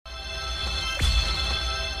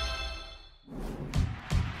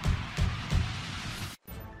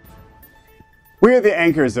We are the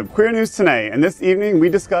anchors of Queer News Tonight, and this evening we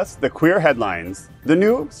discuss the queer headlines. The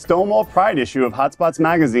new Stonewall Pride issue of HOTspots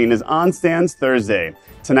magazine is on stands Thursday.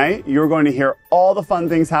 Tonight, you're going to hear all the fun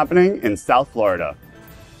things happening in South Florida.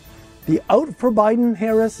 The Out for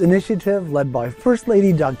Biden-Harris initiative, led by First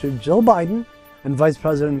Lady Dr. Jill Biden and Vice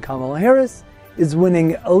President Kamala Harris, is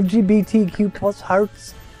winning LGBTQ plus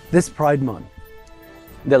hearts this Pride Month.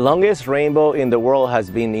 The longest rainbow in the world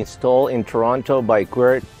has been installed in Toronto by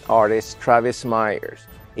queer artist Travis Myers.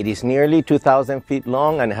 It is nearly 2,000 feet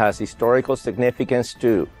long and has historical significance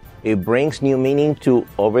too. It brings new meaning to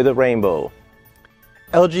Over the Rainbow.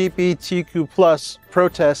 LGBTQ plus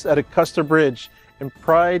protests at Acosta Bridge and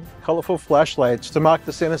Pride colorful flashlights to mock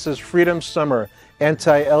DeSantis' Freedom Summer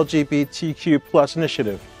anti-LGBTQ plus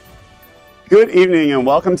initiative. Good evening and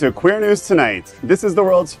welcome to Queer News Tonight. This is the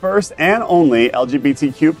world's first and only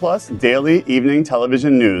LGBTQ plus daily evening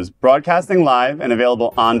television news, broadcasting live and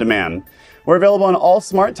available on demand. We're available on all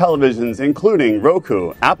smart televisions, including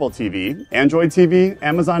Roku, Apple TV, Android TV,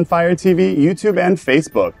 Amazon Fire TV, YouTube, and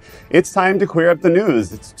Facebook. It's time to queer up the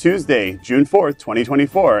news. It's Tuesday, June 4th,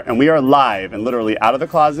 2024, and we are live and literally out of the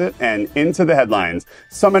closet and into the headlines.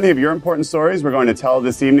 So many of your important stories we're going to tell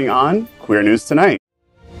this evening on Queer News Tonight.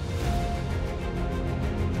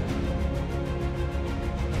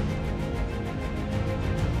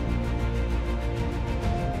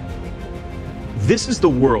 This is the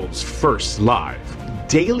world's first live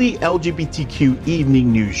daily LGBTQ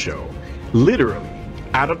evening news show, literally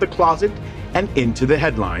out of the closet and into the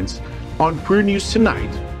headlines on Queer News Tonight.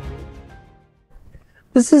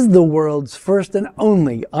 This is the world's first and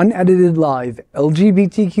only unedited live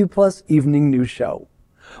LGBTQ plus evening news show.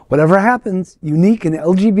 Whatever happens, unique in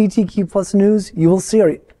LGBTQ plus news, you will see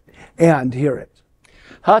it and hear it.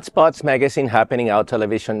 HOTspots Magazine Happening Out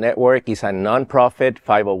Television Network is a non-profit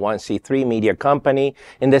 501c3 media company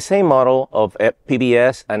in the same model of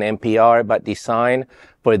PBS and NPR, but designed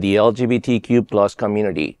for the LGBTQ plus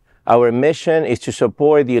community. Our mission is to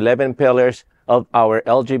support the 11 pillars of our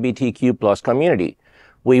LGBTQ plus community.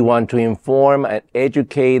 We want to inform and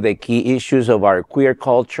educate the key issues of our queer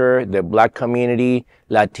culture, the Black community,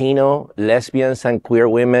 Latino, lesbians and queer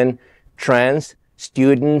women, trans,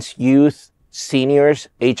 students, youth, seniors,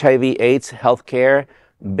 HIV/AIDS, healthcare,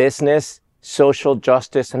 business, social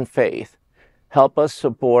justice, and faith. Help us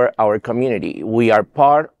support our community. We are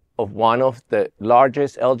part of one of the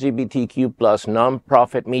largest LGBTQ plus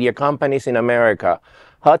non-profit media companies in America,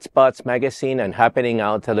 HOTspots Magazine and Happening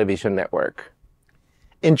Out Television Network.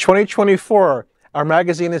 In 2024, our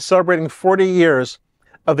magazine is celebrating 40 years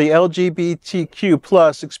of the LGBTQ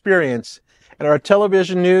plus experience, and our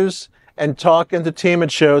television news and talk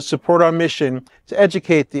entertainment shows support our mission to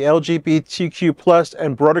educate the LGBTQ plus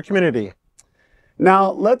and broader community.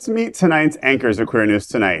 Now, let's meet tonight's anchors of Queer News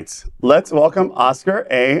Tonight. Let's welcome Oscar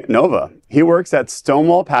A. Novva. He works at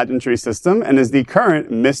Stonewall Pageantry System and is the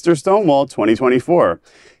current Mr. Stonewall 2024.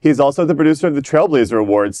 He's also the producer of the Trailblazer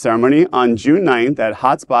Awards ceremony on June 9th at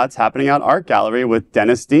HOTspots Happening Out Art Gallery with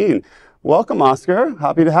Dennis Dean. Welcome, Oscar.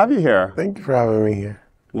 Happy to have you here. Thank you for having me here.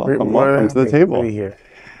 Welcome to the table. To be here.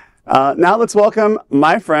 Now let's welcome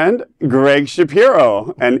my friend, Gregg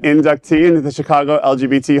Shapiro, an inductee into the Chicago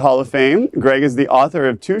LGBT Hall of Fame. Gregg is the author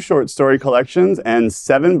of 2 short story collections and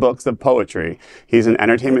 7 books of poetry. He's an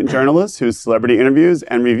entertainment journalist whose celebrity interviews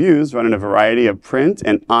and reviews run in a variety of print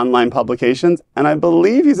and online publications. And I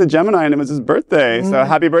believe he's a Gemini and it was his birthday. So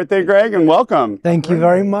happy birthday, Gregg, and welcome. Thank you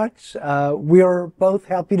very much. We are both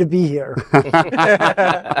happy to be here.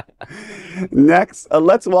 Next,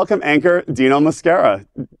 let's welcome anchor Dino Mosquera.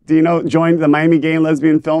 Dino joined the Miami Gay and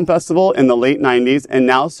Lesbian Film Festival in the late 90s and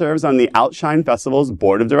now serves on the Outshine Festival's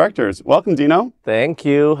board of directors. Welcome, Dino. Thank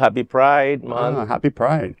you. Happy Pride Month. Happy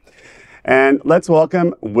Pride. And let's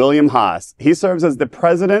welcome William Haas. He serves as the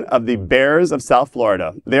president of the Bears of South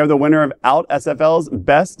Florida. They are the winner of Out SFL's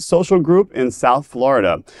Best Social Group in South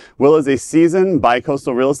Florida. Will is a seasoned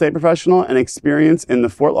bi-coastal real estate professional and experience in the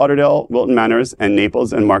Fort Lauderdale, Wilton Manors, and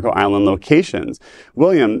Naples and Marco Island locations.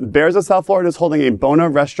 William, Bears of South Florida is holding a Bono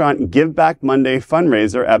Restaurant Give Back Monday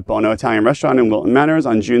fundraiser at Bono Italian Restaurant in Wilton Manors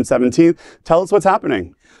on June 17th. Tell us what's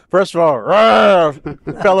happening. First of all,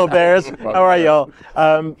 fellow Bears, how are y'all?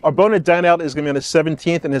 Our Bono Dine Out is going to be on the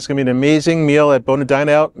 17th, and it's going to be an amazing meal at Bono Dine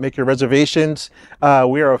Out. Make your reservations. We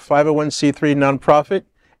are a 501c3 nonprofit,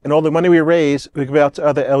 and all the money we raise, we give out to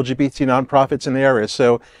other LGBT nonprofits in the area.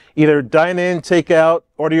 So either dine in, take out,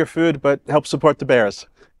 order your food, but help support the Bears.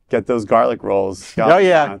 Get those garlic rolls. Oh,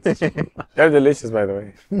 yeah. They're delicious, by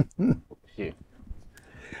the way.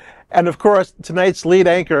 And of course, tonight's lead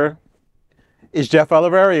anchor is Jeff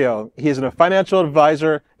Oliverio. He is a financial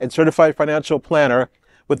advisor and certified financial planner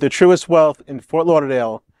with the truest wealth in Fort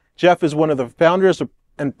Lauderdale. Jeff is one of the founders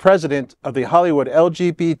and president of the Hollywood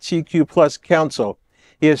LGBTQ Plus Council.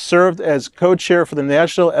 He has served as co-chair for the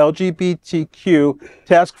National LGBTQ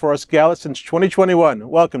Task Force Gala since 2021.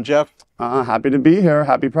 Welcome, Jeff. Happy to be here.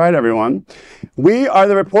 Happy Pride, everyone. We are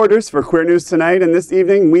the reporters for Queer News Tonight, and this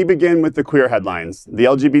evening we begin with the queer headlines. The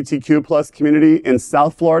LGBTQ plus community in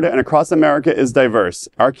South Florida and across America is diverse.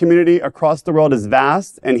 Our community across the world is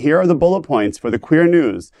vast, and here are the bullet points for the queer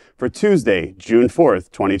news for Tuesday, June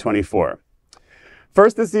 4th, 2024.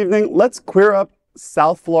 First this evening, let's queer up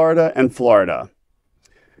South Florida and Florida.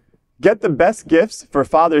 Get the best gifts for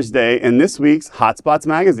Father's Day in this week's HOTspots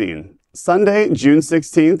magazine. Sunday, June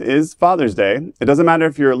 16th is Father's Day. It doesn't matter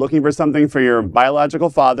if you're looking for something for your biological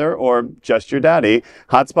father or just your daddy,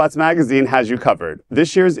 HOTspots magazine has you covered.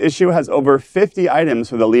 This year's issue has over 50 items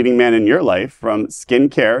for the leading man in your life, from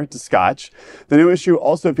skincare to scotch. The new issue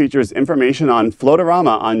also features information on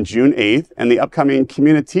Floatorama on June 8th and the upcoming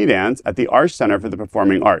Community Dance at the Arts Center for the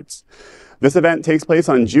Performing Arts. This event takes place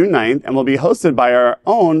on June 9th and will be hosted by our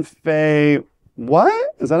own Faye.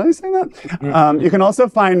 What? Is that how you say that? You can also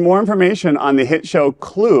find more information on the hit show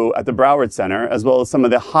Clue at the Broward Center, as well as some of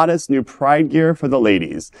the hottest new Pride gear for the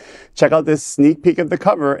ladies. Check out this sneak peek of the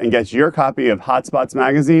cover and get your copy of HOTspots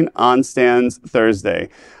magazine on stands Thursday.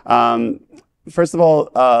 First of all,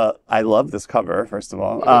 I love this cover. First of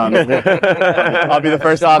all, I'll be the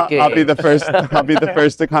first. I'll be the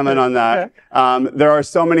first to comment on that. There are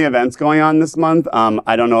so many events going on this month.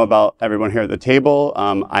 I don't know about everyone here at the table.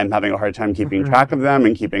 I'm having a hard time keeping track of them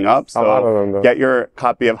and keeping up. So get your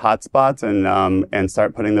copy of HOTspots and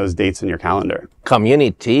start putting those dates in your calendar.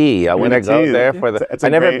 Community. I want to go there for the.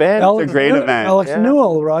 I've never been. It's a great event. Alex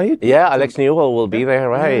Newell, right? Yeah, Alex Newell will be there,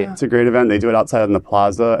 right? It's a great event. They do it outside in the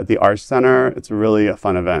plaza at the Arts Center. It's really a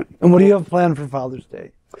fun event. And what do you have planned for Father's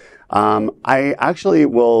Day? I actually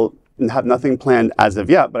will have nothing planned as of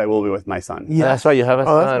yet, but I will be with my son. Yeah. That's why you have a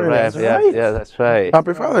son, right? Yeah, that's right.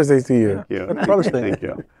 Happy Father's Day to you. Thank you. Happy Father's Day. Thank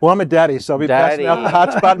you. Well, I'm a daddy, so I'll be Daddy. passing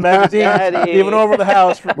out the HOTspot magazine, even over the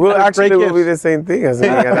house. We'll actually great will be the same thing as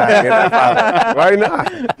being a daddy and a father. Why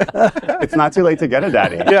not? It's not too late to get a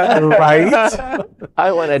daddy. Yeah, right?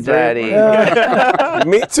 I want a daddy.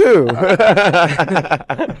 Me too.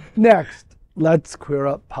 Next, let's queer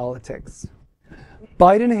up politics.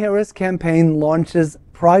 Biden-Harris campaign launches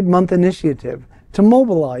Pride Month initiative to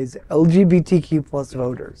mobilize LGBTQ plus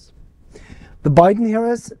voters. The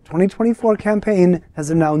Biden-Harris 2024 campaign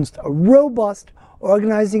has announced a robust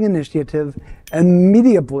organizing initiative and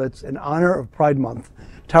media blitz in honor of Pride Month,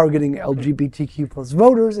 targeting LGBTQ plus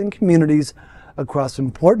voters and communities across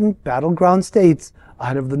important battleground states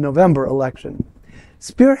ahead of the November election.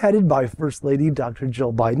 Spearheaded by First Lady Dr.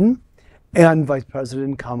 Jill Biden and Vice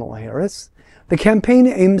President Kamala Harris, the campaign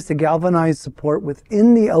aims to galvanize support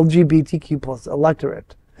within the LGBTQ plus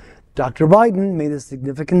electorate. Dr. Biden made a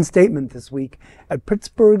significant statement this week at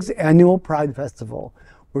Pittsburgh's annual Pride Festival,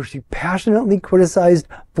 where she passionately criticized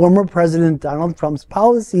former President Donald Trump's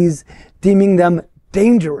policies, deeming them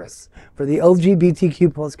dangerous for the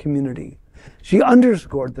LGBTQ plus community. She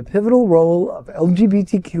underscored the pivotal role of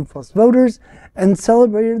LGBTQ plus voters and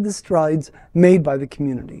celebrated the strides made by the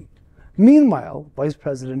community. Meanwhile, Vice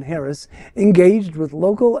President Harris engaged with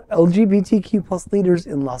local LGBTQ plus leaders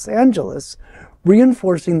in Los Angeles,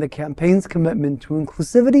 reinforcing the campaign's commitment to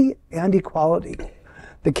inclusivity and equality.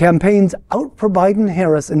 The campaign's Out for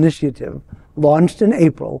Biden-Harris initiative, launched in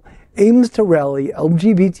April, aims to rally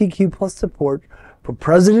LGBTQ plus support for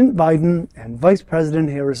President Biden and Vice President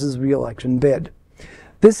Harris's re-election bid.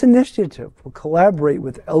 This initiative will collaborate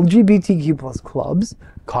with LGBTQ plus clubs,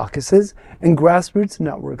 caucuses, and grassroots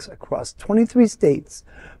networks across 23 states,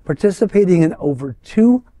 participating in over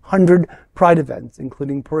 200 Pride events,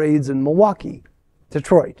 including parades in Milwaukee,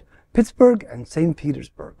 Detroit, Pittsburgh, and St.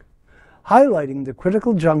 Petersburg. Highlighting the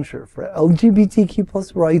critical juncture for LGBTQ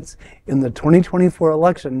plus rights in the 2024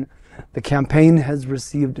 election, the campaign has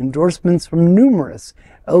received endorsements from numerous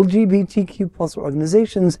LGBTQ plus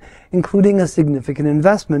organizations, including a significant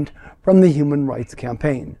investment from the Human Rights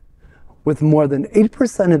Campaign. With more than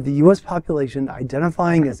 8% of the U.S. population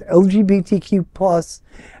identifying as LGBTQ plus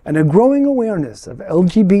and a growing awareness of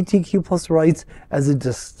LGBTQ plus rights as a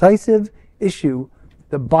decisive issue,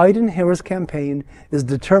 the Biden-Harris campaign is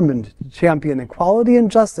determined to champion equality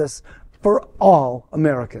and justice for all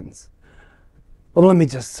Americans. Well, let me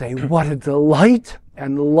just say, what a delight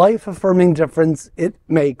and life-affirming difference it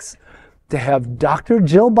makes to have Dr.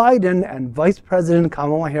 Jill Biden and Vice President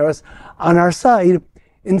Kamala Harris on our side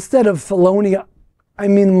instead of Melania,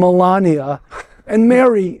 and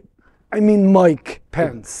Mary, Mike.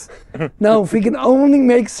 Pence. Now, if we can only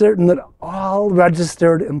make certain that all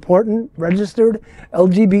registered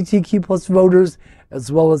LGBTQ plus voters,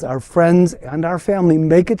 as well as our friends and our family,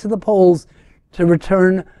 make it to the polls to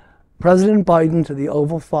return President Biden to the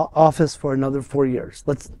Oval Office for another 4 years.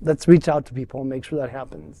 Let's reach out to people and make sure that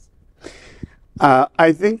happens.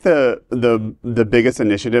 I think the biggest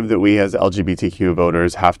initiative that we as LGBTQ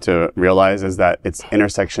voters have to realize is that it's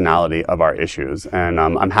intersectionality of our issues. And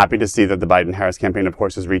I'm happy to see that the Biden-Harris campaign, of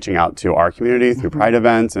course, is reaching out to our community through Pride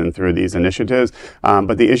events and through these initiatives.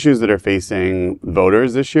 But the issues that are facing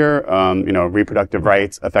voters this year, reproductive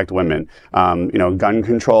rights affect women. Gun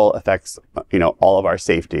control affects, all of our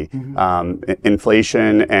safety.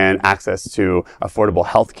 Inflation and access to affordable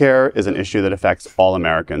health care is an issue that affects all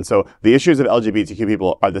Americans. So the issues of LGBTQ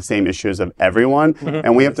people are the same issues of everyone,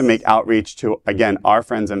 and we have to make outreach to, again, our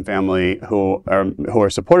friends and family who are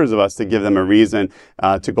supporters of us, to give them a reason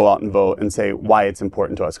to go out and vote and say why it's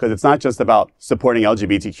important to us. Because it's not just about supporting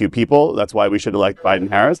LGBTQ people. That's why we should elect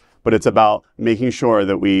Biden-Harris. But it's about making sure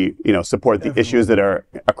that we, support the issues that are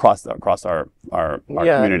across our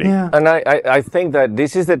community. Yeah. And I think that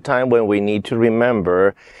this is the time when we need to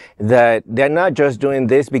remember that they're not just doing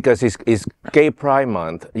this because it's Gay Pride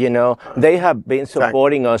Month. They have been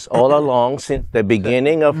supporting us all along since the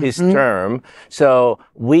beginning of his term. So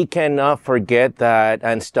we cannot forget that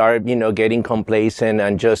and start, getting complacent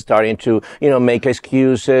and just starting to, make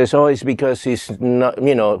excuses. Oh, it's because he's not,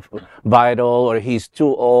 vital, or he's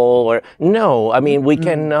too old. Or no, we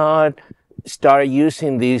cannot start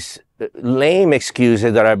using these lame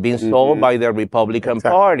excuses that are being sold by the Republican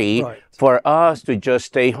Party for us to just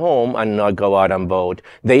stay home and not go out and vote.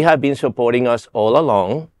 They have been supporting us all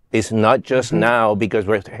along. It's not just now because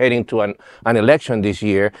we're heading to an election this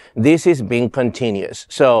year. This is being continuous.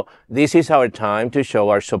 So this is our time to show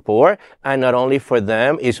our support. And not only for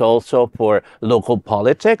them, it's also for local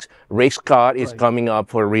politics. Rick Scott is coming up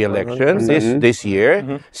for re-election this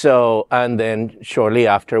year. So, and then shortly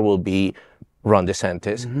after will be Ron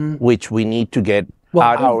DeSantis, which we need to get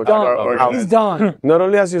out. He's done. Not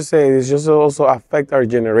only, as you say, it's just also affect our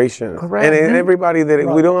generation. Correct. And everybody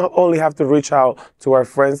that we don't only have to reach out to our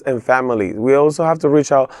friends and family. We also have to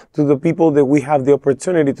reach out to the people that we have the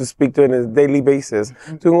opportunity to speak to on a daily basis,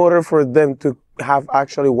 in order for them to have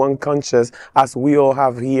actually one conscience, as we all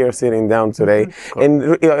have here sitting down today,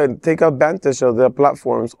 and take advantage of the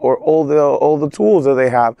platforms or all the tools that they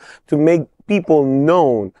have to make people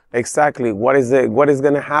know exactly what is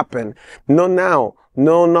going to happen. Not now.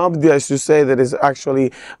 No, not I should say that is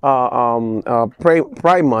actually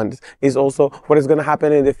Pride Month is also what is going to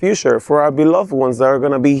happen in the future for our beloved ones that are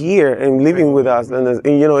going to be here and living with us, and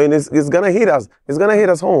it's going to hit us. It's going to hit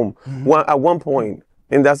us home at one point.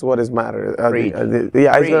 And that's what is matter. It's going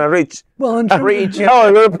to reach. Well, in terms Preach.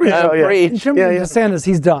 in terms of DeSantis,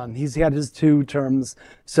 he's done. He's had his 2 terms.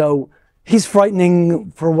 So he's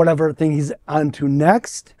frightening for whatever thing he's on to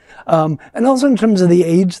next. And also in terms of the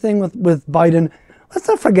age thing with Biden, let's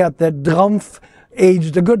not forget that Trump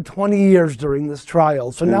aged a good 20 years during this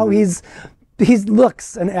trial. So now he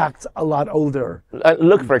looks and acts a lot older.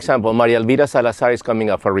 Look, for example, Maria Elvira Salazar is coming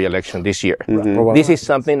up for re-election this year. This is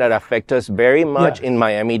something that affects us very much in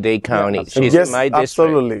Miami-Dade County. She's in my district.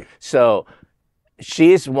 Absolutely. So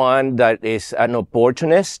she's one that is an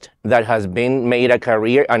opportunist that has been made a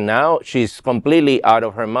career, and now she's completely out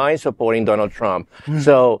of her mind supporting Donald Trump.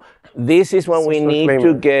 So this is when we need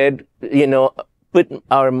to get, put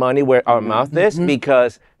our money where our mouth is,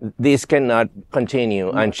 because this cannot continue.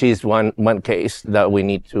 And she's one case that we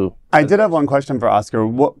need to. I did have one question for Oscar.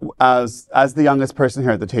 As the youngest person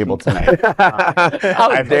here at the table tonight,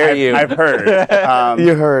 how dare you? I've heard.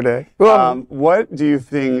 You heard it. What do you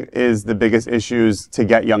think is the biggest issues to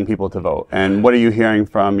get young people to vote? And what are you hearing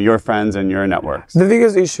from your friends and your networks? The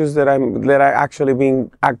biggest issues that I actually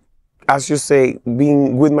being, as you say,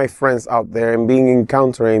 being with my friends out there and being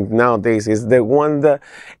encountering nowadays is the one that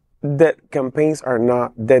campaigns are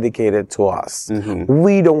not dedicated to us.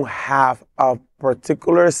 We don't have a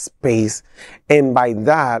particular space, and by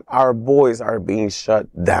that, our voice are being shut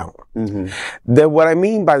down. What I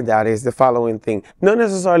mean by that is the following thing. Not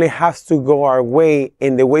necessarily has to go our way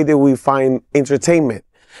in the way that we find entertainment,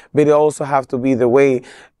 but it also have to be the way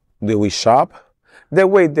that we shop, the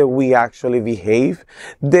way that we actually behave,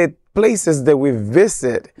 the places that we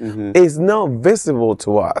visit is not visible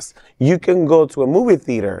to us. You can go to a movie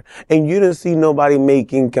theater and you don't see nobody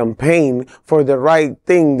making campaign for the right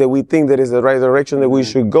thing that we think that is the right direction that we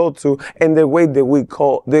should go to, and the way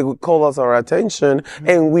that they call us our attention,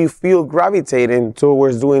 and we feel gravitating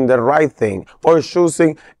towards doing the right thing or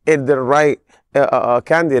choosing the right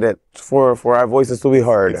candidate for our voices to be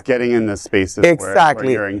heard. It's getting in the spaces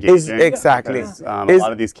Exactly. where you're engaging. Exactly. Because, a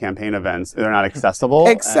lot of these campaign events, they're not accessible.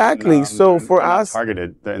 Exactly. And, so for they're not us,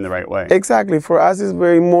 targeted in the right way. Exactly. For us, it's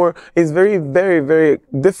very, very, very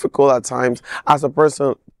difficult at times as a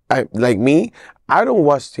person like me. I don't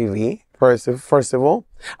watch TV, first of all.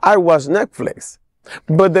 I watch Netflix.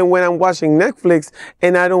 But then when I'm watching Netflix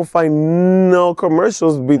and I don't find no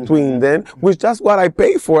commercials between them, which that's what I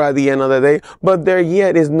pay for at the end of the day, but there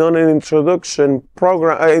yet is not an introduction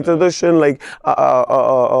program,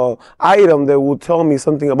 item that will tell me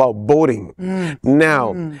something about voting.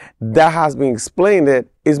 Now, that has been explained that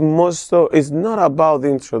it's not about the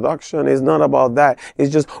introduction, it's not about that.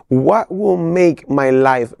 It's just what will make my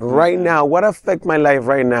life right now, what affect my life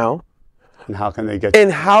right now. And how can they get?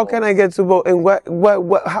 And how can I get to vote? And why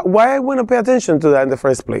I want to pay attention to that in the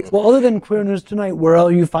first place? Well, other than Queer News Tonight, where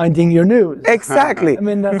are you finding your news? Exactly. I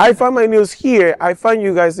mean, I find my news here. I find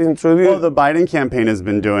you guys introduce. Well, the Biden campaign has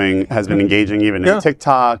been engaging even in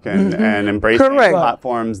TikTok and embracing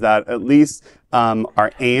platforms that at least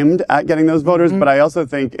are aimed at getting those voters, but I also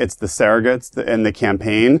think it's the surrogates in the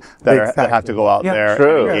campaign that have to go out there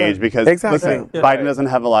and engage because listen, Biden doesn't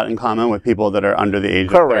have a lot in common with people that are under the age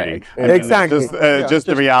of 30. I mean, just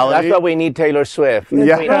the reality. That's why we need Taylor Swift.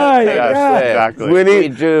 Exactly. We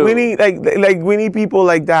need people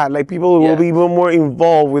like that, like people who will be even more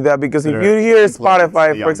involved with that. Because if you hear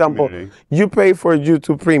Spotify, for example, you pay for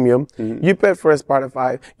YouTube Premium, you pay for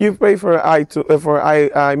Spotify, you pay for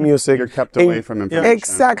iMusic. You're kept away from information.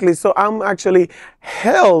 Exactly. So I'm actually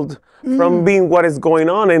held from being what is going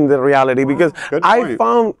on in the reality because I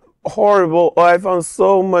found I found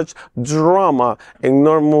so much drama in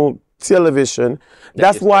normal television.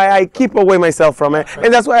 That's why I keep away myself from it,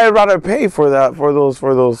 and that's why I'd rather pay for those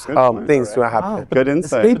things to happen. Good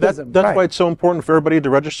insight. That's why it's so important for everybody to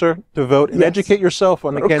register, to vote, and educate yourself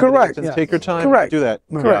on the candidates and take your time to do that.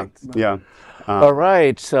 Correct. Yeah. All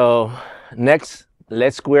right. So next,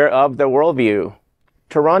 let's square up the worldview.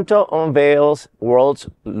 Toronto unveils world's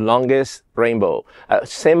longest rainbow, a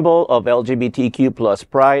symbol of LGBTQ plus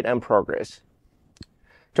pride and progress.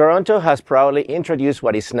 Toronto has proudly introduced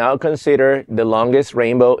what is now considered the longest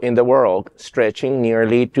rainbow in the world, stretching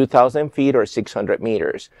nearly 2,000 feet or 600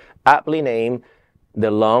 meters. Aptly named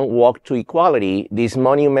the Long Walk to Equality, this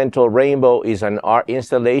monumental rainbow is an art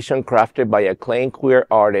installation crafted by acclaimed queer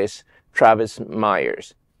artist Travis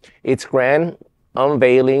Myers. Its grand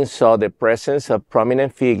unveiling saw the presence of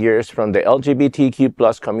prominent figures from the LGBTQ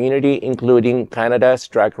plus community, including Canada's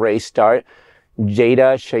drag race star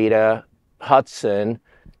Jada Hudson,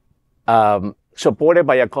 supported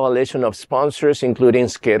by a coalition of sponsors, including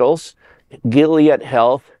Skittles, Gilead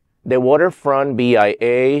Health, the Waterfront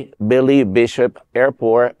BIA, Billy Bishop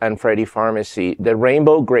Airport, and Freddy Pharmacy. The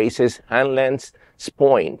rainbow graces Hanlan's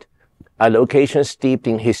Point, a location steeped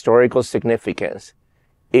in historical significance.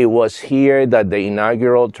 It was here that the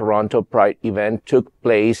inaugural Toronto Pride event took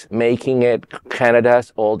place, making it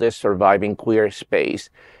Canada's oldest surviving queer space.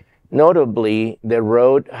 Notably, the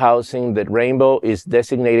road housing the rainbow is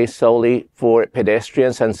designated solely for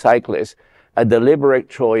pedestrians and cyclists, a deliberate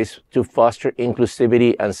choice to foster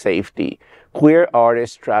inclusivity and safety. Queer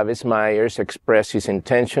artist Travis Myers expressed his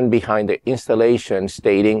intention behind the installation,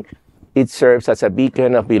 stating, "It serves as a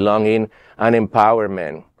beacon of belonging and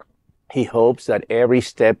empowerment." He hopes that every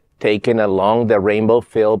step taken along the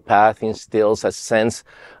rainbow-filled path instills a sense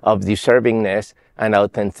of deservingness and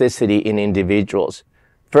authenticity in individuals.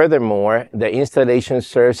 Furthermore, the installation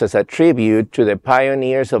serves as a tribute to the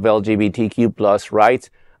pioneers of LGBTQ plus rights,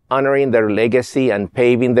 honoring their legacy and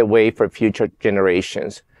paving the way for future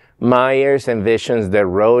generations. Myers envisions the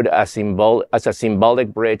road as a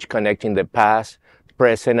symbolic bridge connecting the past,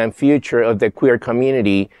 present, and future of the queer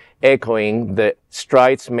community, echoing the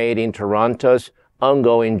strides made in Toronto's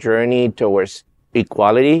ongoing journey towards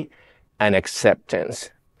equality and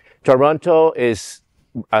acceptance. Toronto is,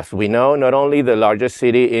 as we know, not only the largest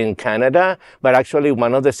city in Canada, but actually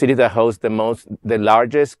one of the cities that hosts the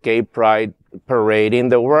largest gay pride parade in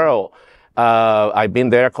the world. I've been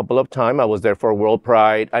there a couple of times. I was there for World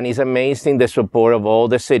Pride, and it's amazing the support of all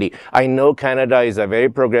the city. I know Canada is a very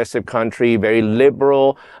progressive country, very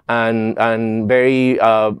liberal, and very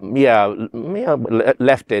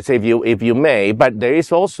leftist, if you may. But there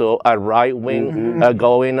is also a right wing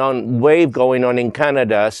wave going on in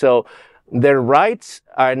Canada. So their rights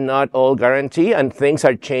are not all guaranteed, and things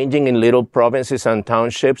are changing in little provinces and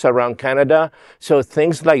townships around Canada. So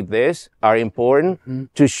things like this are important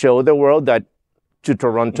to show the world that to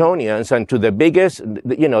Torontonians and to the biggest,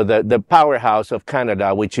 the powerhouse of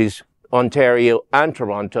Canada, which is Ontario and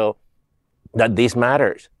Toronto, that this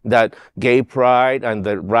matters, that gay pride and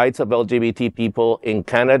the rights of LGBT people in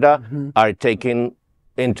Canada are taken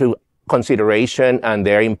into consideration, and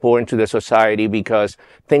they're important to the society because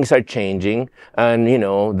things are changing, and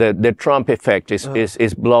the Trump effect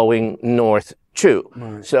is blowing north too.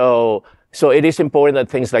 Right. So it is important that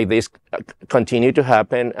things like this continue to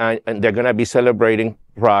happen, and they're going to be celebrating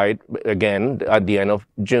Pride again at the end of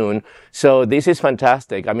June. So this is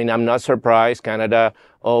fantastic. I mean, I'm not surprised. Canada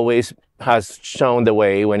always has shown the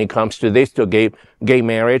way when it comes to this, to gay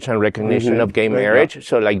marriage and recognition of gay marriage.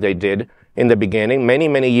 So like they did in the beginning,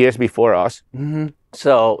 many years before us.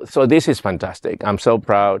 So this is fantastic. I'm so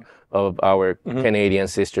proud of our Canadian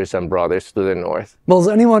sisters and brothers to the north. Well, as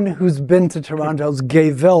anyone who's been to Toronto's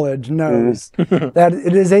gay village knows, that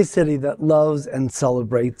it is a city that loves and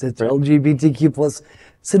celebrates its LGBTQ plus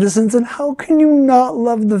citizens. And how can you not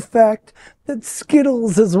love the fact that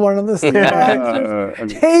Skittles is one of the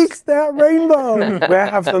sponsors? Takes that rainbow. But I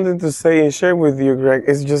have something to say and share with you, Greg.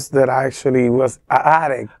 It's just that I actually was an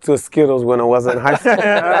addict to Skittles when I was in high school.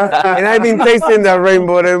 And I've been tasting that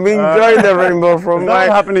rainbow and I've been enjoying the rainbow from what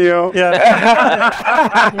happened to you?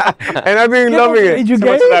 Yeah. And I've been loving it. So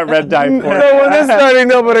much of that red dye for No, when this started,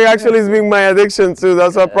 no, but it actually has been my addiction too.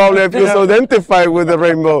 That's why probably I feel so identified with the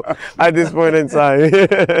rainbow at this point in time.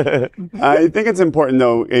 I think it's important,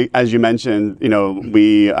 though, as you mentioned,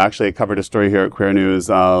 we actually covered a story here at Queer News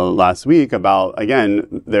last week about,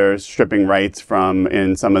 again, they're stripping rights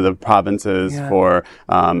in some of the provinces for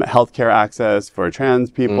healthcare access for trans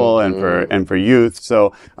people and for youth.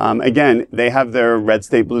 So again, they have their red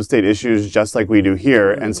state, blue state issues just like we do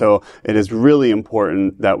here. And so it is really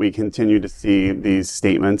important that we continue to see these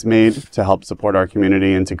statements made to help support our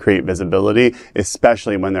community and to create visibility,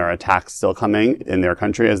 especially when there are attacks still coming in their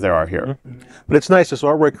country as there are here. But it's nice. This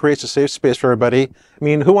artwork creates a safe space for everybody. I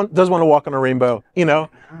mean, who doesn't want to walk on a rainbow, Yeah.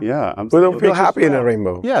 We don't feel happy in a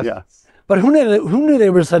rainbow. Yes. Yeah. But who knew they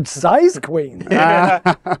were such size queens? Wow.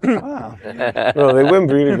 No, they went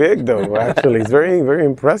really big, though, actually. It's very, very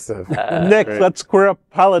impressive. Nick, let's queer up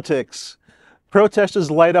politics. Protesters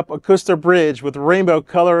light up Acosta Bridge with rainbow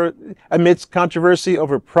color amidst controversy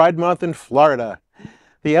over Pride Month in Florida.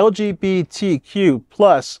 The LGBTQ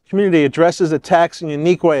plus community addresses attacks in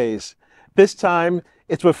unique ways. This time,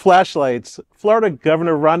 it's with flashlights. Florida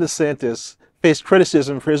Governor Ron DeSantis faced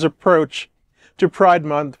criticism for his approach to Pride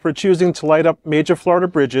Month for choosing to light up major Florida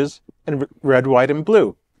bridges in red, white, and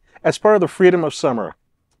blue as part of the Freedom of Summer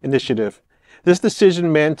initiative. This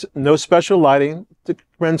decision meant no special lighting to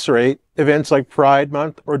commemorate events like Pride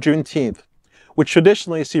Month or Juneteenth, which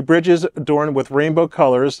traditionally see bridges adorned with rainbow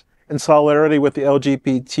colors in solidarity with the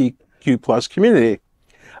LGBTQ plus community.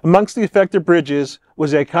 Amongst the affected bridges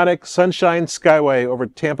was the iconic Sunshine Skyway over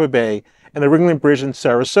Tampa Bay and the Ringling Bridge in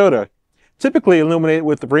Sarasota, typically illuminated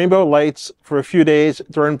with rainbow lights for a few days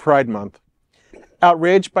during Pride Month.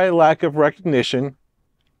 Outraged by a lack of recognition,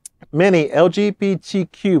 many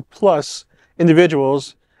LGBTQ plus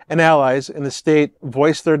individuals and allies in the state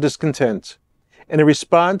voiced their discontent. In a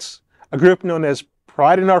response, a group known as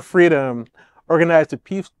Pride in Our Freedom organized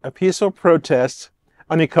a peaceful protest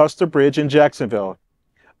on the Acosta Bridge in Jacksonville.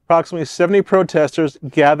 Approximately 70 protesters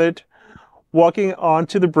gathered, walking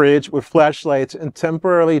onto the bridge with flashlights and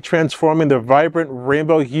temporarily transforming the vibrant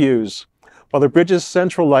rainbow hues, while the bridge's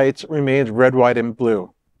central lights remained red, white, and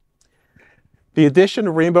blue. The addition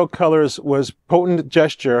of rainbow colors was a potent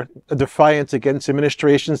gesture, a defiance against the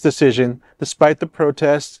administration's decision, despite the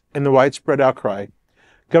protests and the widespread outcry.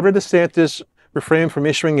 Governor DeSantis refrained from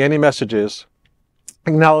issuing any messages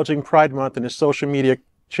acknowledging Pride Month in his social media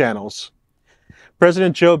channels.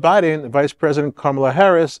 President Joe Biden and Vice President Kamala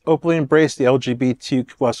Harris openly embraced the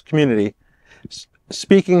LGBTQ+ community,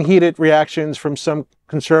 speaking heated reactions from some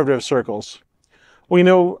conservative circles.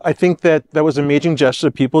 Well, I think that was an amazing gesture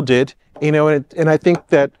that people did, and I think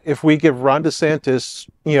that if we give Ron DeSantis,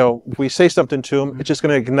 if we say something to him, it's just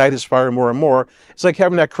going to ignite his fire more and more. It's like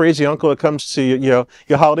having that crazy uncle that comes to your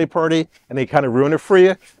holiday party and they kind of ruin it for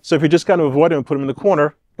you. So if you just kind of avoid him and put him in the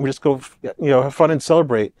corner, and we just go, have fun and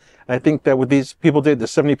celebrate. And I think that what these people did, the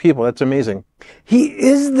 70 people, that's amazing. He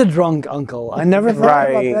is the drunk uncle. I never thought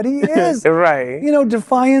about that. He is. Right.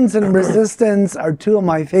 Defiance and resistance are two of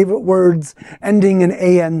my favorite words, ending in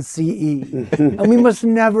A-N-C-E. And we must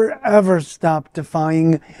never, ever stop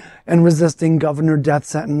defying and resisting Governor Death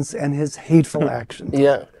Sentence and his hateful actions.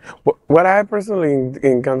 Yeah. What I personally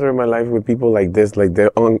encounter in my life with people like this, like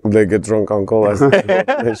a drunk uncle, as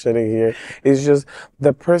they're sitting here, is just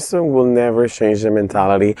the person will never change their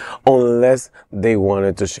mentality unless they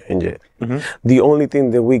wanted to change it. Mm-hmm. The only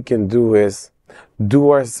thing that we can do is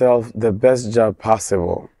do ourselves the best job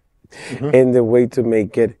possible. Mm-hmm. And the way to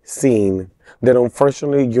make it seen that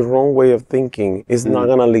unfortunately your own way of thinking is not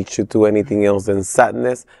going to lead you to anything else than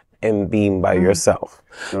sadness and being by yourself.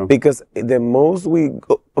 Because the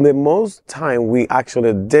most time we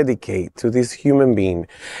actually dedicate to this human being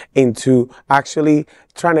into actually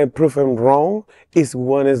trying to prove him wrong is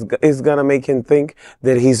gonna make him think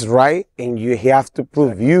that he's right, and he have to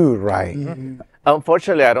prove you right.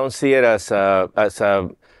 Unfortunately, I don't see it as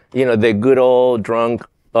the good old drunk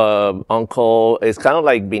uncle. Is kind of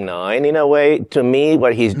like benign in a way. To me,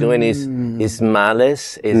 what he's doing is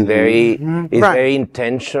malice. Is very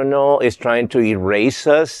intentional. Is trying to erase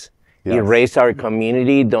us. Yes. Erase our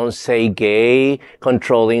community, don't say gay,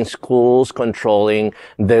 controlling schools, controlling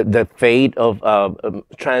the fate of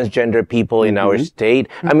transgender people in our state.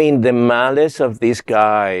 I mean, the malice of these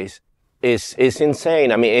guys is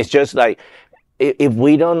insane. I mean, it's just like, if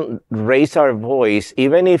we don't raise our voice,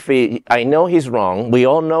 even if I know he's wrong, we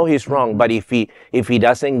all know he's wrong, but if he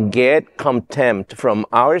doesn't get contempt from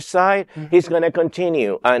our side, he's going to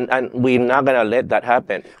continue, and we're not going to let that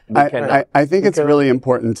happen. I think it's really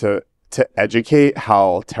important to educate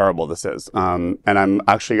how terrible this is. And I'm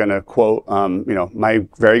actually going to quote, my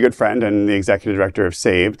very good friend and the executive director of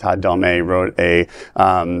SAVE, Todd Delmay, wrote a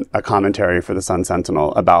commentary for the Sun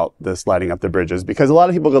Sentinel about this lighting up the bridges, because a lot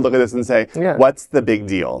of people could look at this and say, what's the big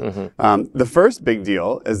deal? The first big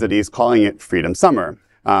deal is that he's calling it Freedom Summer.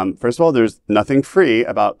 First of all, there's nothing free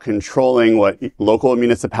about controlling what local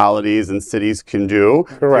municipalities and cities can do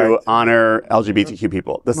to honor LGBTQ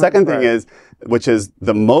people. The second thing is, which is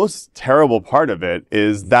the most terrible part of it,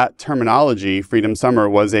 is that terminology, Freedom Summer,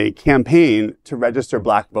 was a campaign to register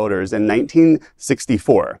black voters in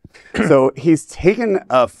 1964. So he's taken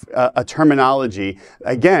a terminology.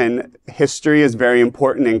 Again, history is very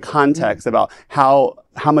important in context about how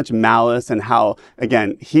much malice and how,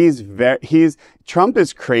 again, Trump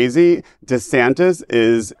is crazy. DeSantis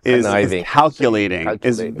is calculating,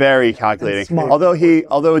 is very calculating. Although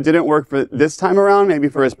it didn't work for this time around, maybe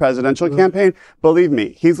for his presidential campaign, believe me,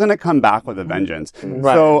 he's going to come back with a vengeance.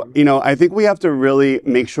 So, I think we have to really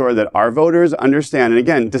make sure that our voters understand. And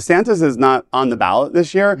again, DeSantis is not on the ballot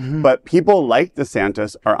this year, but people like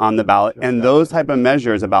DeSantis are on the ballot. And those type of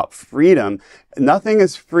measures about freedom, nothing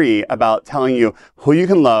is free about telling you who you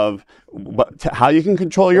can love, how you can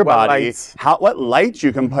control your body, what lights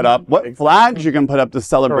you can put up, what flags you can put up to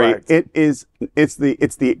celebrate. It's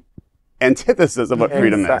the antithesis of what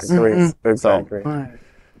freedom is. Exactly.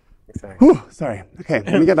 Whew, sorry. Okay,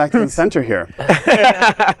 let me get back to the center here.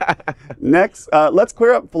 Next, let's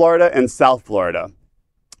clear up Florida and South Florida.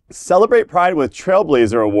 Celebrate Pride with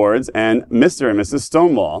Trailblazer Awards and Mr. and Mrs.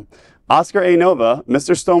 Stonewall. Oscar A. Novva,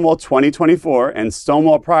 Mr. Stonewall 2024, and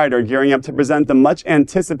Stonewall Pride are gearing up to present the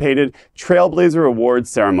much-anticipated Trailblazer Awards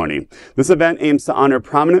ceremony. This event aims to honor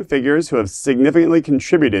prominent figures who have significantly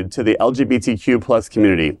contributed to the LGBTQ+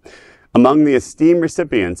 community. Among the esteemed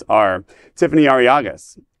recipients are Tiffany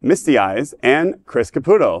Arriagas, Misty Eyes, and Chris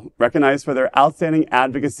Caputo, recognized for their outstanding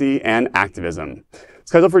advocacy and activism.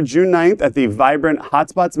 Scheduled for June 9th at the vibrant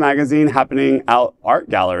HOTspots magazine happening out art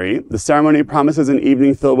gallery, the ceremony promises an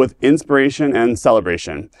evening filled with inspiration and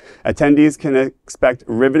celebration. Attendees can expect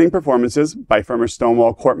riveting performances by former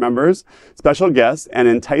Stonewall court members, special guests, and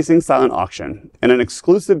enticing silent auction. In an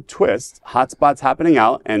exclusive twist, HOTspots happening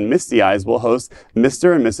out and Misty Eyes will host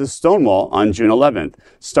Mr. and Mrs. Stonewall on June 11th,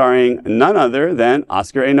 starring none other than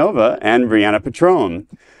Oscar A. Novva and Brianna Petrone.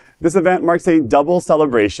 This event marks a double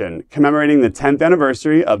celebration, commemorating the 10th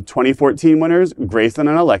anniversary of 2014 winners Grayson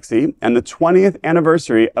and Alexi and the 20th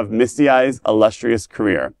anniversary of Misty Eye's illustrious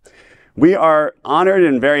career. We are honored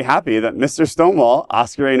and very happy that Mr. Stonewall,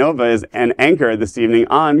 Oscar A. Novva, is an anchor this evening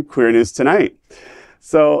on Queer News Tonight.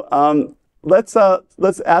 So, let's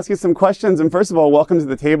ask you some questions. And first of all, welcome to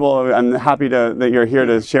the table. I'm happy that you're here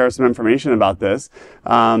to share some information about this.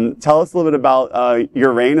 Tell us a little bit about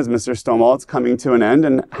your reign as Mr. Stonewall. It's coming to an end,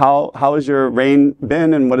 and how has your reign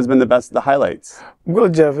been, and what has been the highlights? Well,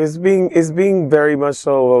 Jeff, it's being very much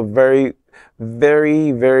so a very,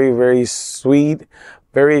 very, very, very sweet,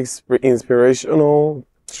 very inspirational,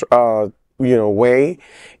 way.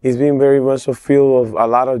 It's been very much a feel of a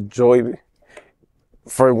lot of joy.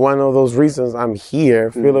 For one of those reasons, I'm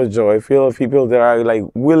here, feel of joy, feel of people that are like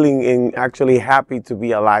willing and actually happy to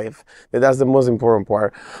be alive. That's the most important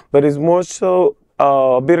part. But it's more so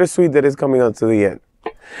bittersweet that it's coming on to the end.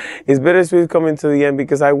 It's bittersweet coming to the end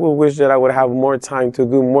because I will wish that I would have more time to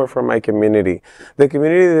do more for my community. The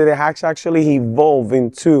community that has actually evolved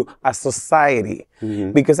into a society.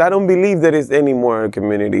 Because I don't believe that it's any more a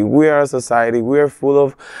community. We are a society. We are full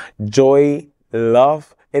of joy,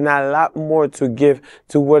 love, and a lot more to give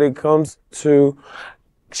to what it comes to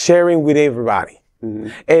sharing with everybody.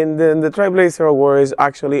 And then the Trailblazer Award is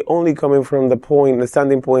actually only coming from the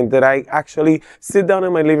standing point that I actually sit down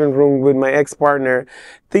in my living room with my ex-partner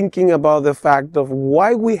thinking about the fact of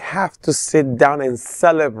why we have to sit down and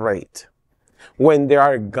celebrate when they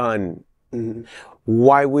are gone.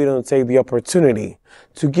 Why we don't take the opportunity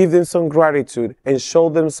to give them some gratitude and show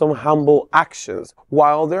them some humble actions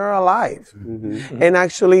while they're alive. And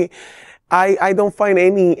actually, I don't find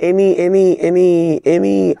any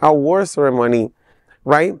award ceremony,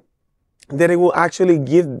 right, that it will actually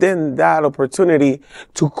give them that opportunity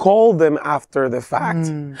to call them after the fact,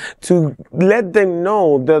 to let them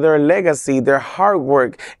know that their legacy, their hard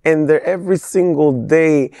work, and their every single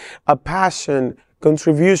day passion,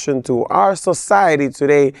 contribution to our society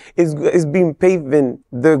today is being paving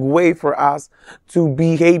the way for us to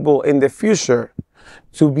be able in the future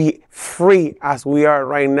to be free as we are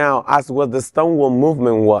right now, as what the Stonewall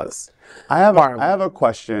movement was. I have a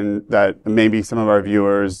question that maybe some of our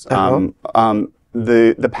viewers,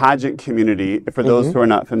 the pageant community, for those who are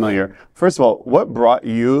not familiar. First of all, what brought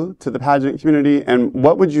you to the pageant community, and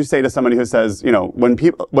what would you say to somebody who says, you know, when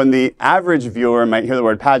the average viewer might hear the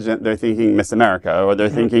word pageant, they're thinking Miss America, or they're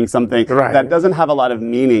thinking something that doesn't have a lot of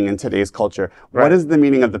meaning in today's culture. What is the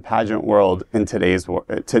meaning of the pageant world in today's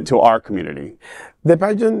to our community? The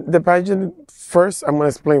pageant, first, I'm going to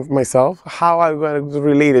explain for myself how I'm going to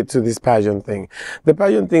relate it to this pageant thing. The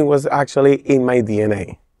pageant thing was actually in my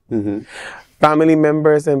DNA. Family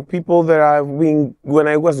members and people that I've been, when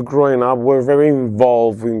I was growing up, were very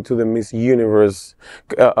involved into the Miss Universe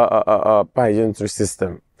pageantry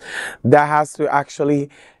system. That has to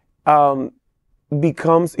actually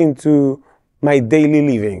becomes into my daily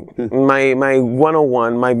living, my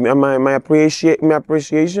one-on-one, my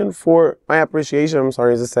appreciation,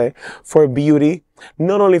 for beauty,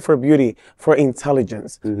 not only for beauty, for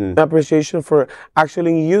intelligence, appreciation for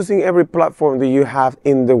actually using every platform that you have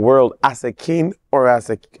in the world as a king or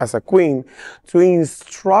as a queen to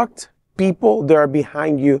instruct people that are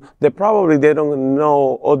behind you that probably they don't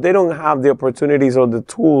know or they don't have the opportunities or the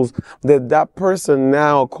tools that person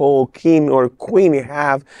now called king or queen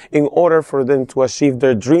have in order for them to achieve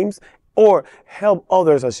their dreams or help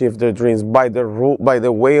others achieve their dreams by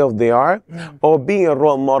the way of they are or being a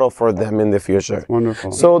role model for them in the future. That's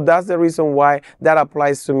wonderful. So that's the reason why that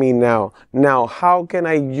applies to me now. Now, how can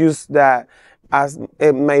I use that as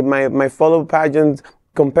my fellow pageant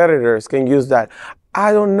competitors can use that?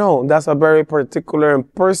 I don't know. That's a very particular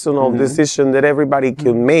and personal decision that everybody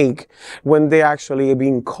can make when they actually are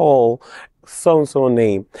being called so-and-so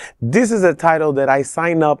name. This is a title that I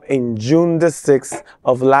signed up in June the 6th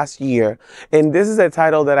of last year. And this is a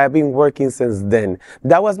title that I've been working since then.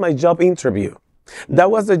 That was my job interview.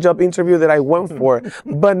 That was the job interview that I went for,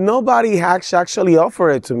 but nobody actually offered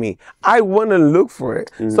it to me. I want to look for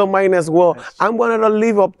it. So might as well, I'm going to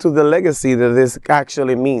live up to the legacy that this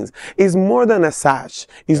actually means. It's more than a sash.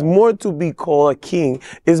 It's more to be called a king.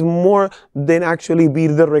 It's more than actually be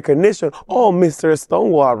the recognition. Oh, Mr.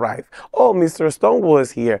 Stonewall arrived. Oh, Mr. Stonewall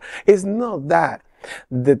is here. It's not that.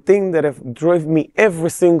 The thing that drove me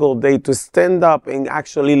every single day to stand up and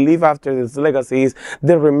actually live after this legacy is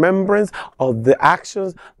the remembrance of the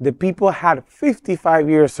actions the people had 55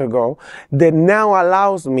 years ago that now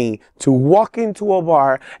allows me to walk into a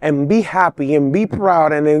bar and be happy and be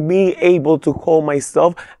proud and be able to call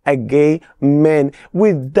myself a gay man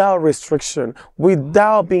without restriction,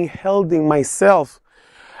 without being held in myself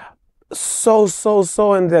so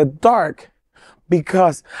in the dark.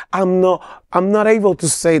 Because I'm not able to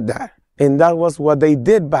say that. And that was what they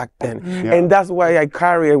did back then. And that's why I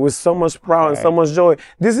carry it with so much pride and so much joy.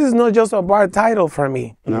 This is not just a bar title for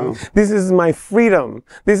me. No. This is my freedom.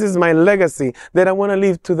 This is my legacy that I want to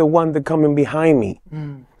leave to the one that coming behind me.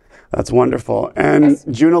 That's wonderful. And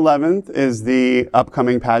June 11th is the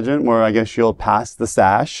upcoming pageant where I guess you'll pass the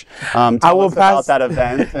sash. I will pass about that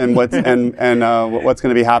event and what's what's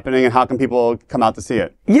going to be happening and how can people come out to see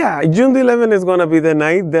it. Yeah, June 11th is going to be the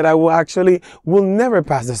night that I will never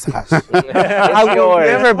pass the sash. I will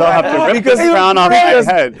never pass because crown off my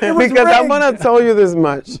head. Because I'm going to tell you this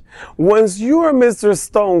much: once you are Mr.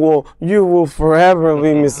 Stonewall, you will forever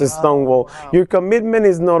be Mr. Stonewall. Your commitment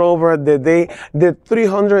is not over the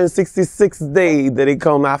 366th day that it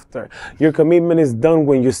come after. Your commitment is done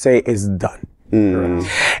when you say it's done. And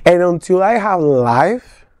until I have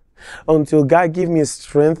life, until God give me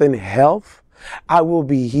strength and health I will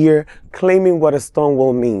be here claiming what a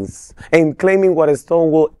Stonewall means, and claiming what a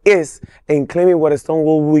Stonewall is, and claiming what a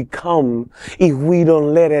Stonewall will become if we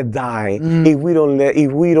don't let it die, if we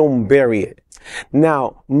don't bury it.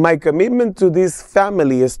 Now, my commitment to this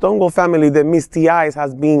family, a Stonewall family that Misty Eyes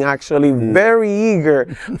has been actually very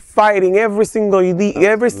eager, fighting every single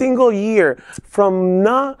year from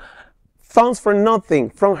not funds for nothing,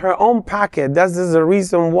 from her own pocket. That is the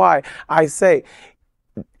reason why I say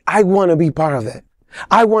I want to be part of it.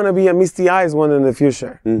 I want to be a Misty Eyes one in the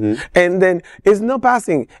future. And then it's not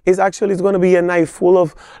passing. It's going to be a night full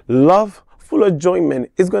of love, full of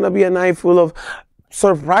enjoyment. It's going to be a night full of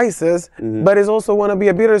surprises, but it's also going to be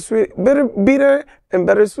a bitter and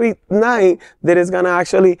bittersweet night that is going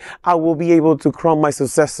to I will be able to crown my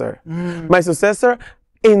successor. My successor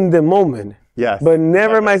in the moment. Yes. But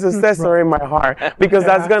never my successor in my heart, because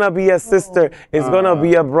that's going to be a sister, it's going to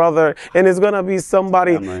be a brother, and it's going to be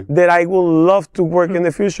somebody that I will love to work in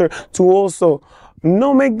the future to also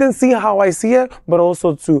not make them see how I see it, but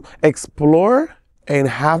also to explore and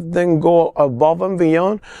have them go above and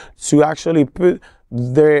beyond to actually put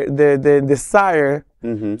their desire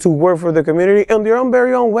to work for the community in their own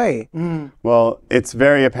very own way. Well, it's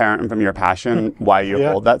very apparent from your passion why you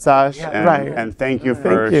hold that sash. And thank you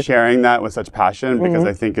for sharing that with such passion, because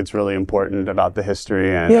I think it's really important about the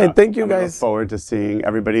history. And thank you guys. I look forward to seeing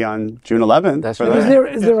everybody on June 11th. That's right.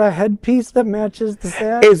 Is there a headpiece that matches the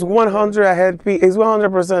sash? It's 100% a headpiece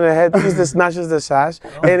that matches the sash.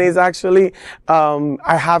 And it's actually,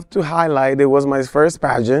 I have to highlight, it was my first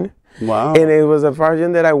pageant. Wow. And it was a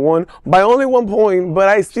pageant that I won by only 1 point, but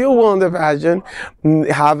I still won the pageant.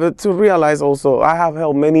 Have to realize also, I have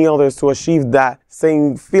helped many others to achieve that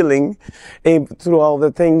same feeling throughout the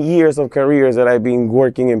 10 years of careers that I've been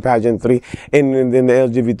working in pageantry and in the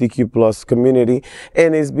LGBTQ plus community.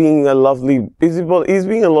 And it's been a lovely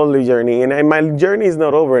journey. And my journey is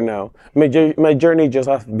not over now. My journey just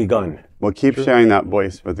has begun. Well, keep sharing that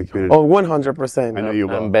voice with the community. Oh, 100%. I know you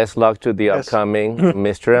will. And best luck to the upcoming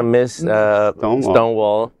Mr. and Miss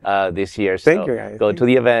Stonewall this year. So Thank you, guys. Go to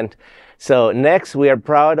the event. So next, we are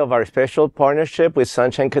proud of our special partnership with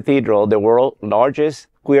Sunshine Cathedral, the world's largest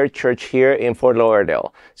queer church here in Fort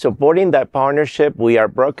Lauderdale. Supporting that partnership, we are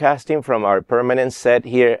broadcasting from our permanent set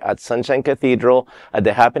here at Sunshine Cathedral at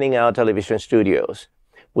the Happening Out television studios.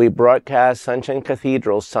 We broadcast Sunshine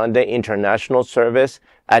Cathedral Sunday International Service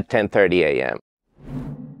at 10:30 a.m.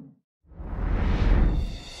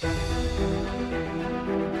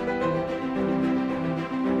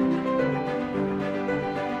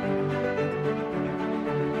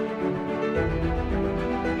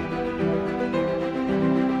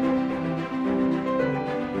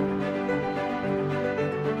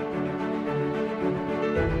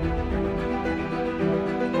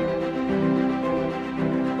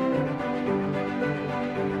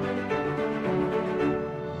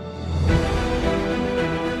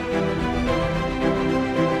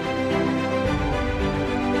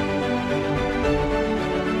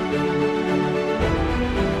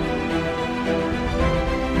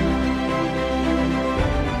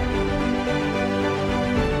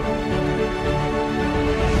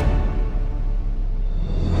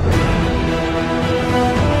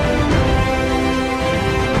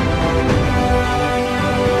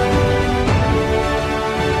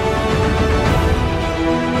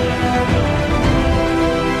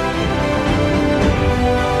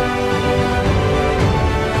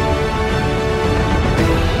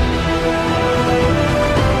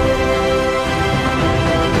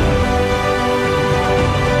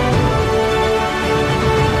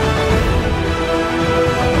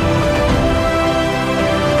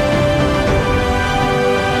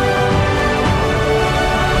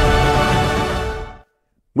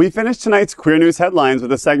 We finish tonight's Queer News headlines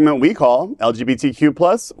with a segment we call LGBTQ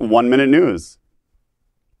plus 1 Minute News.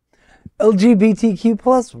 LGBTQ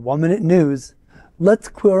plus 1 Minute News. Let's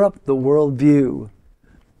queer up the worldview.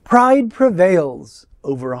 Pride prevails.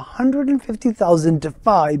 Over 150,000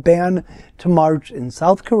 Defy ban to march in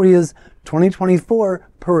South Korea's 2024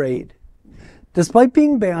 parade. Despite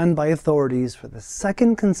being banned by authorities for the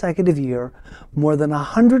second consecutive year, more than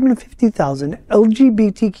 150,000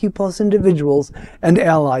 LGBTQ plus individuals and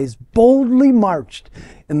allies boldly marched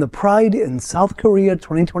in the Pride in South Korea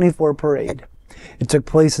 2024 parade. It took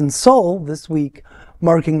place in Seoul this week,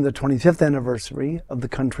 marking the 25th anniversary of the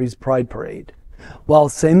country's Pride Parade. While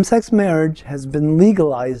same-sex marriage has been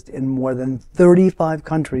legalized in more than 35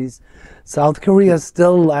 countries, South Korea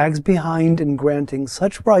still lags behind in granting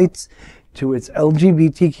such rights to its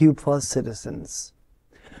LGBTQ plus citizens.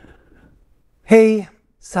 Hey,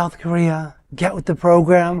 South Korea, get with the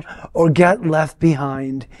program or get left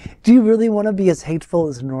behind. Do you really want to be as hateful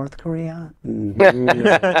as North Korea?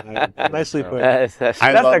 Nicely put. That's That's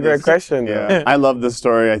a great question. Yeah, I love this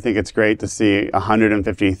story. I think it's great to see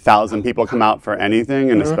 150,000 people come out for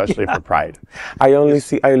anything, and especially for Pride. I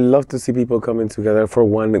love to see people coming together for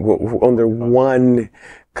under one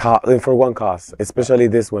for one cause, especially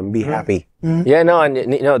this one. Be happy. Yeah, no,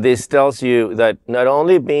 and this tells you that not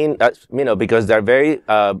only being, because they're very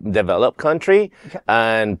developed country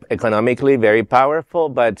and economically very powerful,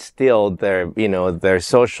 but still their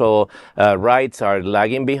social rights are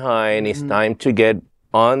lagging behind. It's time to get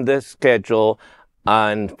on the schedule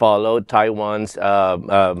and follow Taiwan's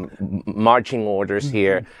marching orders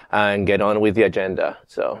here and get on with the agenda.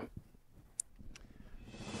 So.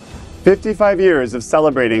 55 years of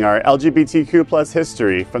celebrating our LGBTQ plus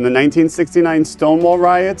history, from the 1969 Stonewall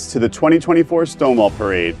riots to the 2024 Stonewall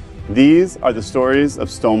Parade. These are the stories of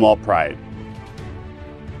Stonewall Pride.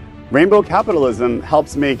 Rainbow Capitalism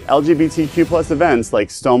helps make LGBTQ plus events like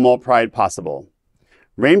Stonewall Pride possible.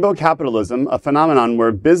 Rainbow Capitalism, a phenomenon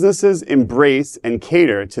where businesses embrace and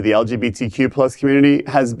cater to the LGBTQ plus community,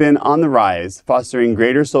 has been on the rise, fostering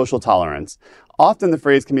greater social tolerance. Often the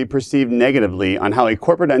phrase can be perceived negatively on how a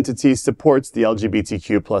corporate entity supports the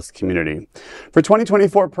LGBTQ plus community. For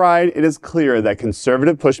 2024 Pride, it is clear that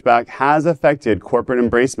conservative pushback has affected corporate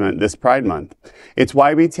embracement this Pride Month. It's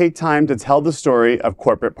why we take time to tell the story of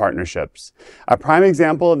corporate partnerships. A prime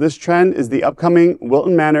example of this trend is the upcoming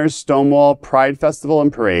Wilton Manors Stonewall Pride Festival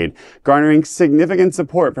and Parade, garnering significant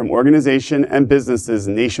support from organizations and businesses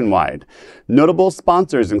nationwide. Notable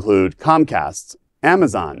sponsors include Comcast,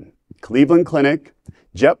 Amazon, Cleveland Clinic,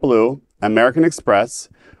 JetBlue, American Express,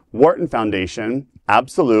 Wharton Foundation,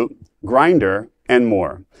 Absolute, Grindr, and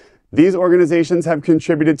more. These organizations have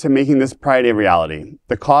contributed to making this Pride a reality.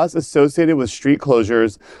 The costs associated with street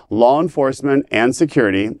closures, law enforcement, and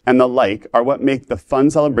security, and the like are what make the fun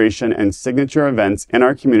celebration and signature events in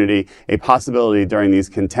our community a possibility during these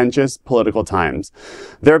contentious political times.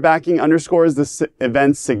 Their backing underscores the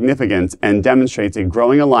event's significance and demonstrates a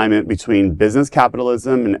growing alignment between business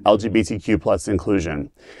capitalism and LGBTQ plus inclusion.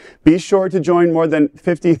 Be sure to join more than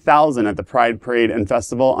 50,000 at the Pride Parade and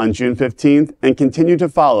Festival on June 15th and continue to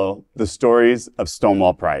follow the stories of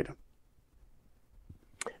Stonewall Pride.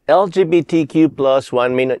 LGBTQ plus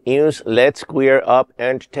 1 minute news. Let's queer up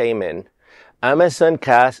entertainment. Amazon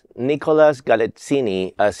cast Nicholas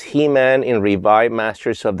Galitzini as He-Man in revived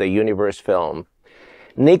Masters of the Universe film.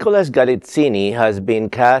 Nicholas Galitzini has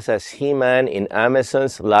been cast as He-Man in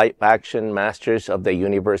Amazon's live-action Masters of the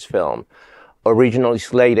Universe film. Originally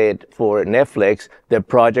slated for Netflix, the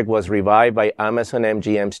project was revived by Amazon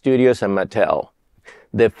MGM Studios and Mattel.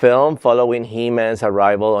 The film, following He-Man's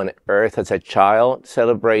arrival on Earth as a child,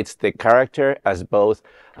 celebrates the character as both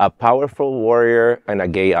a powerful warrior and a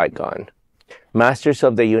gay icon. Masters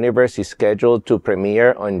of the Universe is scheduled to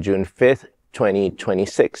premiere on June 5th,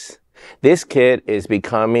 2026. This kid is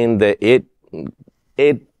becoming the it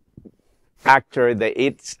actor, the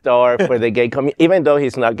it star for the gay community, even though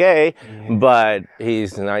he's not gay, but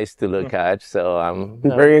he's nice to look at. So I'm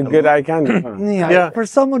very good eye candy. Yeah, for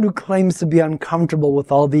someone who claims to be uncomfortable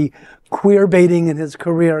with all the queer baiting in his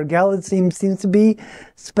career, Galitzini seems to be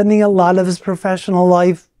spending a lot of his professional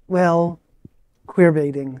life, well, queer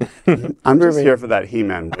baiting. I'm just here for that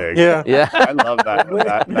He-Man wig. Yeah. I love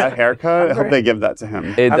that haircut. I hope they give that to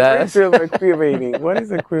him. It does. I'm pretty sure queer baiting. What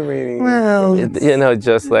is a queer baiting? Well,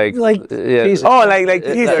 just like yeah. Oh, like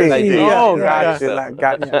teasing. Like teasing. Oh, Yeah.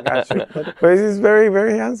 gotcha. But he's very,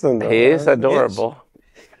 very handsome, though. He is adorable.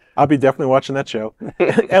 I'll be definitely watching that show.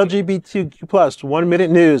 LGBTQ plus 1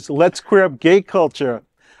 minute news. Let's queer up gay culture.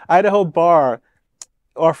 Idaho bar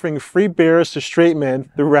offering free beers to straight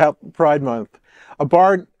men throughout Pride Month. A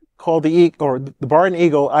bar called the Bar and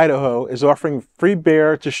Eagle, Idaho, is offering free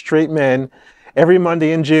beer to straight men every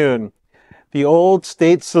Monday in June. The Old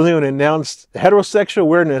State Saloon announced Heterosexual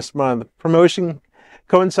Awareness Month, promotion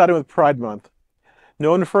coinciding with Pride Month.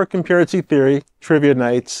 Known for conspiracy theory, trivia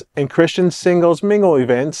nights, and Christian singles mingle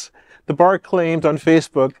events, the bar claimed on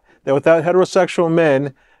Facebook that without heterosexual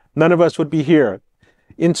men, none of us would be here.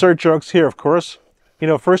 Insert jokes here, of course. You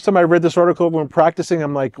know, first time I read this article when practicing,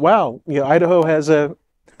 I'm like, wow, Idaho has an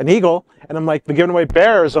eagle, and I'm like, they're giving away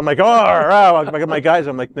bears. I'm like, oh, wow. I got my guys.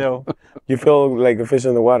 I'm like, no. You feel like a fish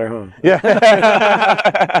in the water, huh? Yeah.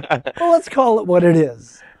 Well, let's call it what it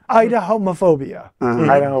is. Idahomophobia.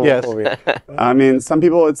 Idahomophobia. Yes. I mean, some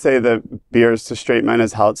people would say that beers to straight men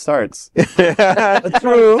is how it starts. That's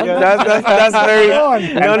true. Yeah. That's very on.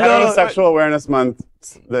 And Heterosexual Awareness Month,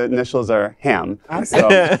 the initials are HAM. So,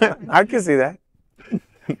 I can see that.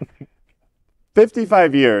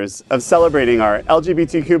 55 years of celebrating our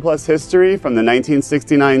LGBTQ plus history, from the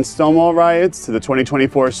 1969 Stonewall riots to the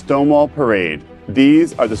 2024 Stonewall Parade.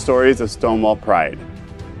 These are the stories of Stonewall Pride.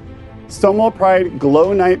 Stonewall Pride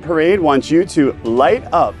Glow Night Parade wants you to light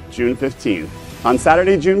up June 15th. On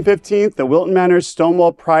Saturday, June 15th, the Wilton Manor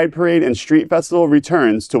Stonewall Pride Parade and Street Festival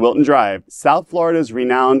returns to Wilton Drive, South Florida's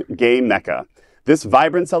renowned gay mecca. This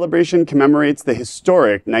vibrant celebration commemorates the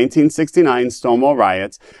historic 1969 Stonewall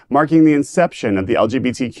riots, marking the inception of the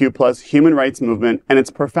LGBTQ plus human rights movement and its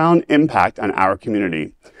profound impact on our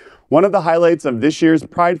community. One of the highlights of this year's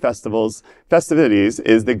Pride festivities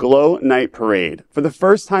is the Glow Night Parade. For the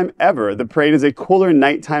first time ever, the parade is a cooler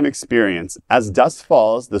nighttime experience. As dusk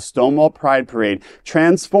falls, the Stonewall Pride Parade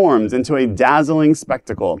transforms into a dazzling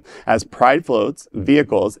spectacle as pride floats,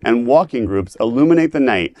 vehicles, and walking groups illuminate the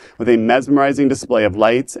night with a mesmerizing display of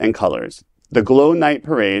lights and colors. The Glow Night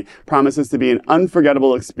Parade promises to be an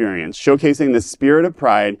unforgettable experience, showcasing the spirit of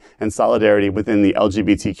pride and solidarity within the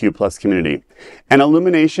LGBTQ plus community. And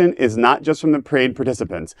illumination is not just from the parade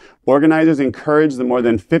participants. Organizers encourage the more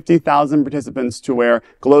than 50,000 participants to wear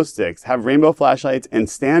glow sticks, have rainbow flashlights, and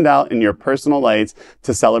stand out in your personal lights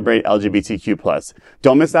to celebrate LGBTQ plus.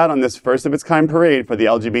 Don't miss out on this first of its kind parade for the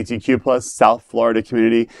LGBTQ plus South Florida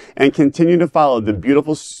community, and continue to follow the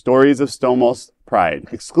beautiful stories of Stonewall's Pride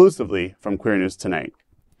exclusively from Queer News Tonight.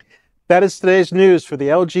 That is today's news for the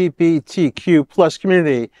LGBTQ plus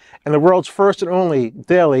community and the world's first and only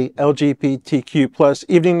daily LGBTQ plus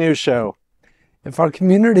evening news show. If our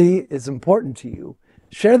community is important to you,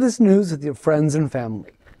 share this news with your friends and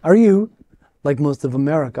family. Are you, like most of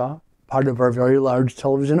America, part of our very large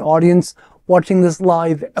television audience, watching this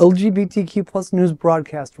live LGBTQ plus news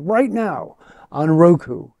broadcast right now on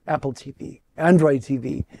Roku, Apple TV, Android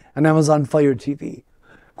TV, and Amazon Fire TV?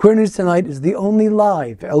 Queer News Tonight is the only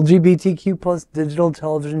live LGBTQ plus digital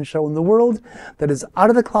television show in the world that is out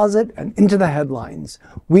of the closet and into the headlines.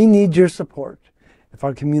 We need your support. If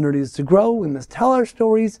our community is to grow, we must tell our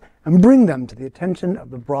stories and bring them to the attention of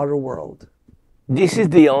the broader world. This is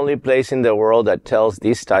the only place in the world that tells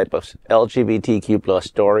this type of LGBTQ plus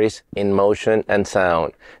stories in motion and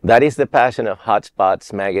sound. That is the passion of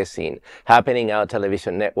HOTspots magazine, Happening Out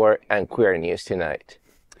Television Network, and Queer News Tonight.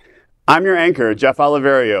 I'm your anchor, Jeff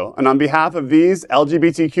Oliverio, and on behalf of these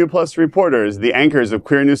LGBTQ plus reporters, the anchors of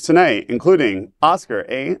Queer News Tonight, including Oscar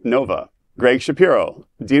A. Novva, Gregg Shapiro,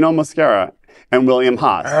 Dino Mosquera, and William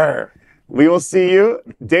Haas. We will see you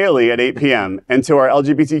daily at 8 p.m. And to our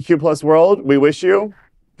LGBTQ plus world, we wish you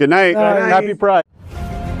good night. Happy Pride.